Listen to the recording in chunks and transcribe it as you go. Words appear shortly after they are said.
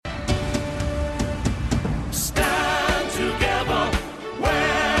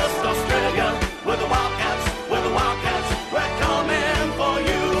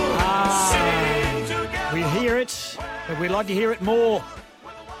But we'd like to hear it more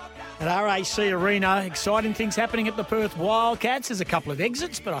at RAC Arena. Exciting things happening at the Perth Wildcats. There's a couple of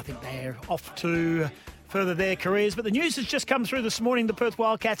exits, but I think they're off to further their careers. But the news has just come through this morning. The Perth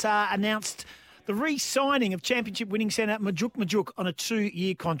Wildcats are announced the re-signing of championship winning centre Majok Majok on a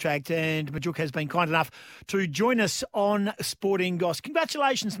 2-year contract. And Majok has been kind enough to join us on Sporting Goss.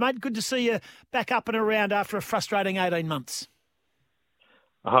 Congratulations, mate. Good to see you back up and around after a frustrating 18 months.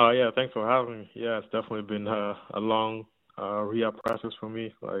 Yeah, thanks for having me. Yeah, it's definitely been a long rehab process for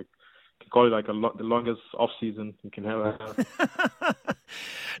me. Like, you can call it like the longest off-season you can ever have.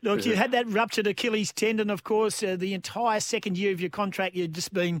 Look, you had that ruptured Achilles tendon, of course. The entire second year of your contract, you've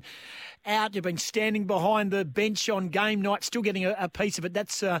just been out. You've been standing behind the bench on game night, still getting a piece of it.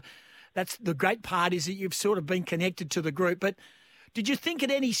 That's the great part, is that you've sort of been connected to the group. But did you think at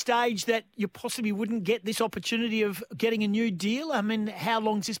any stage that you possibly wouldn't get this opportunity of getting a new deal? I mean, how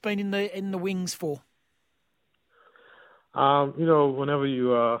long's this been in the wings for? Whenever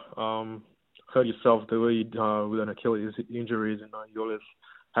you hurt yourself the way you with an Achilles injuries, you always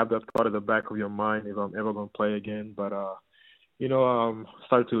have that thought at the back of your mind, if I'm ever going to play again. But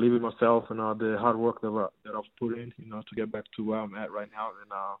started to believe in myself and the hard work that I've put in, to get back to where I'm at right now,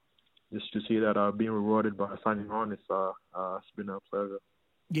 and just to see that being rewarded by signing on, it's been a pleasure.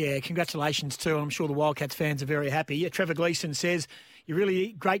 Yeah, congratulations too. I'm sure the Wildcats fans are very happy. Yeah, Trevor Gleeson says, you're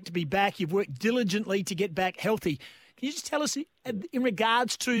really great to be back. You've worked diligently to get back healthy. Can you just tell us, in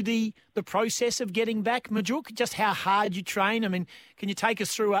regards to the process of getting back, Majok, just how hard you train? I mean, can you take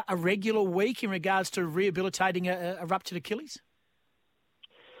us through a regular week in regards to rehabilitating a ruptured Achilles?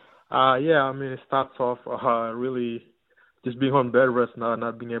 It starts off really just being on bed rest now,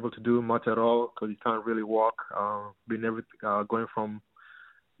 not being able to do much at all because you can't really walk. Going from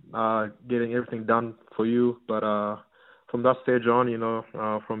getting everything done for you, but from that stage on,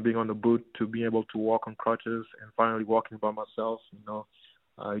 from being on the boot to being able to walk on crutches and finally walking by myself,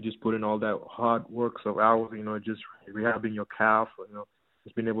 you just put in all that hard work of hours, just rehabbing your calf,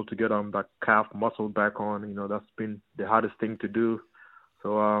 just being able to get that calf muscle back on, that's been the hardest thing to do.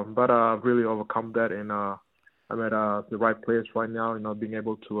 So, but I've really overcome that, and I'm at the right place right now, being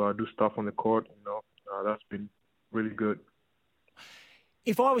able to do stuff on the court, that's been really good.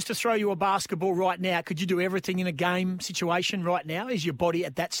 If I was to throw you a basketball right now, could you do everything in a game situation right now? Is your body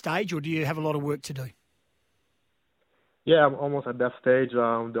at that stage, or do you have a lot of work to do? Yeah, I'm almost at that stage.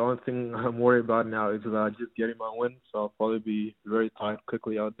 The only thing I'm worried about now is just getting my win, so I'll probably be very tired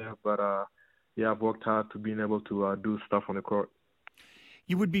quickly out there. But, I've worked hard to being able to do stuff on the court.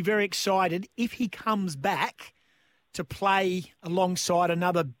 You would be very excited if he comes back to play alongside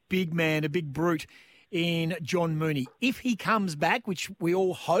another big man, a big brute in John Mooney. If he comes back, which we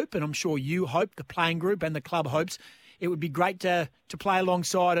all hope, and I'm sure you hope, the playing group and the club hopes, it would be great to play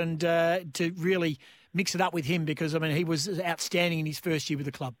alongside and to really mix it up with him because, he was outstanding in his first year with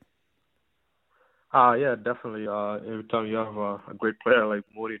the club. Yeah, definitely. Every time you have a great player like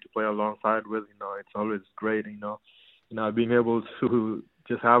Mooney to play alongside with, it's always great, being able to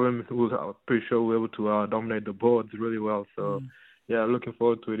just have him, who's I'm pretty sure we're able to dominate the boards really well. So, looking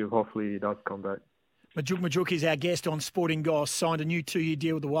forward to it if hopefully he does come back. Majok Majok is our guest on Sporting Goss, signed a new 2-year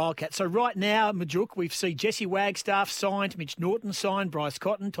deal with the Wildcats. So right now, Majok, we've seen Jesse Wagstaff signed, Mitch Norton signed, Bryce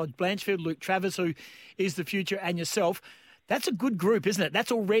Cotton, Todd Blanchfield, Luke Travers, who is the future, and yourself. That's a good group, isn't it? That's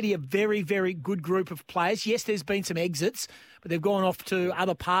already a very, very good group of players. Yes, there's been some exits, but they've gone off to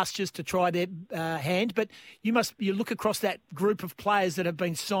other pastures to try their hand. But you look across that group of players that have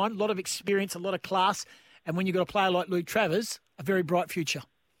been signed, a lot of experience, a lot of class, and when you've got a player like Luke Travers, a very bright future.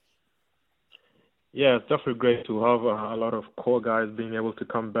 Yeah, it's definitely great to have a lot of core guys being able to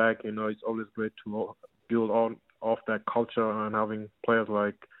come back. It's always great to build off that culture and having players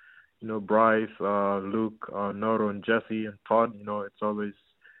like, Bryce, Luke, Noro, and Jesse, and Todd. It's always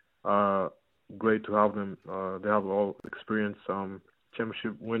great to have them. They have all experience,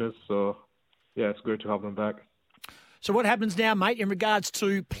 championship winners. So, yeah, it's great to have them back. So what happens now, mate, in regards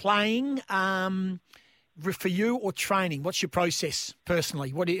to playing for you or training? What's your process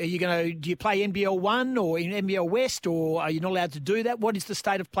personally? Do you play NBL 1 or in NBL West, or are you not allowed to do that? What is the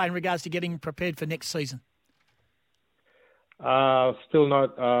state of play in regards to getting prepared for next season? Still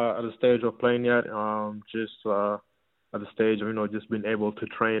not at the stage of playing yet. Just at the stage of, just being able to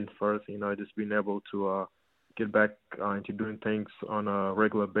train first, just being able to get back into doing things on a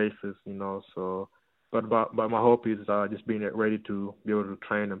regular basis, so... But my hope is just being ready to be able to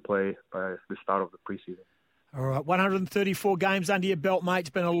train and play by the start of the preseason. All right, 134 games under your belt, mate. It's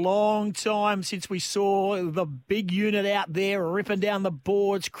been a long time since we saw the big unit out there ripping down the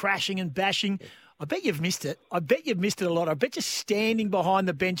boards, crashing and bashing. I bet you've missed it. I bet you've missed it a lot. I bet you're standing behind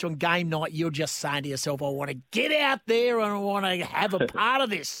the bench on game night, you're just saying to yourself, I want to get out there and I want to have a part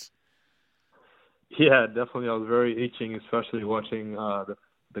of this. Yeah, definitely. I was very itching, especially watching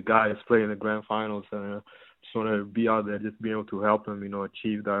the guys play in the grand finals. And just want to be out there, just be able to help them,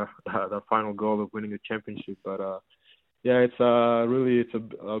 achieve the final goal of winning a championship. But yeah, it's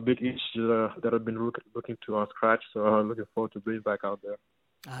a big itch that I've been looking to scratch. So I'm looking forward to being back out there.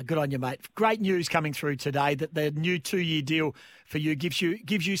 Good on you, mate. Great news coming through today that the new 2-year deal for you gives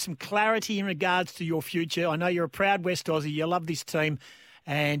you some clarity in regards to your future. I know you're a proud West Aussie. You love this team.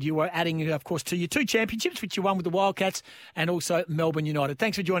 And you are adding, of course, to your 2 championships, which you won with the Wildcats and also Melbourne United.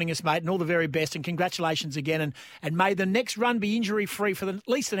 Thanks for joining us, mate, and all the very best. And congratulations again. And may the next run be injury-free for at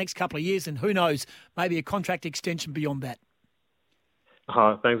least the next couple of years. And who knows, maybe a contract extension beyond that.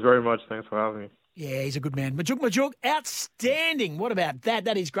 Thanks very much. Thanks for having me. Yeah, he's a good man. Majok Majok, outstanding. What about that?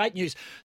 That is great news.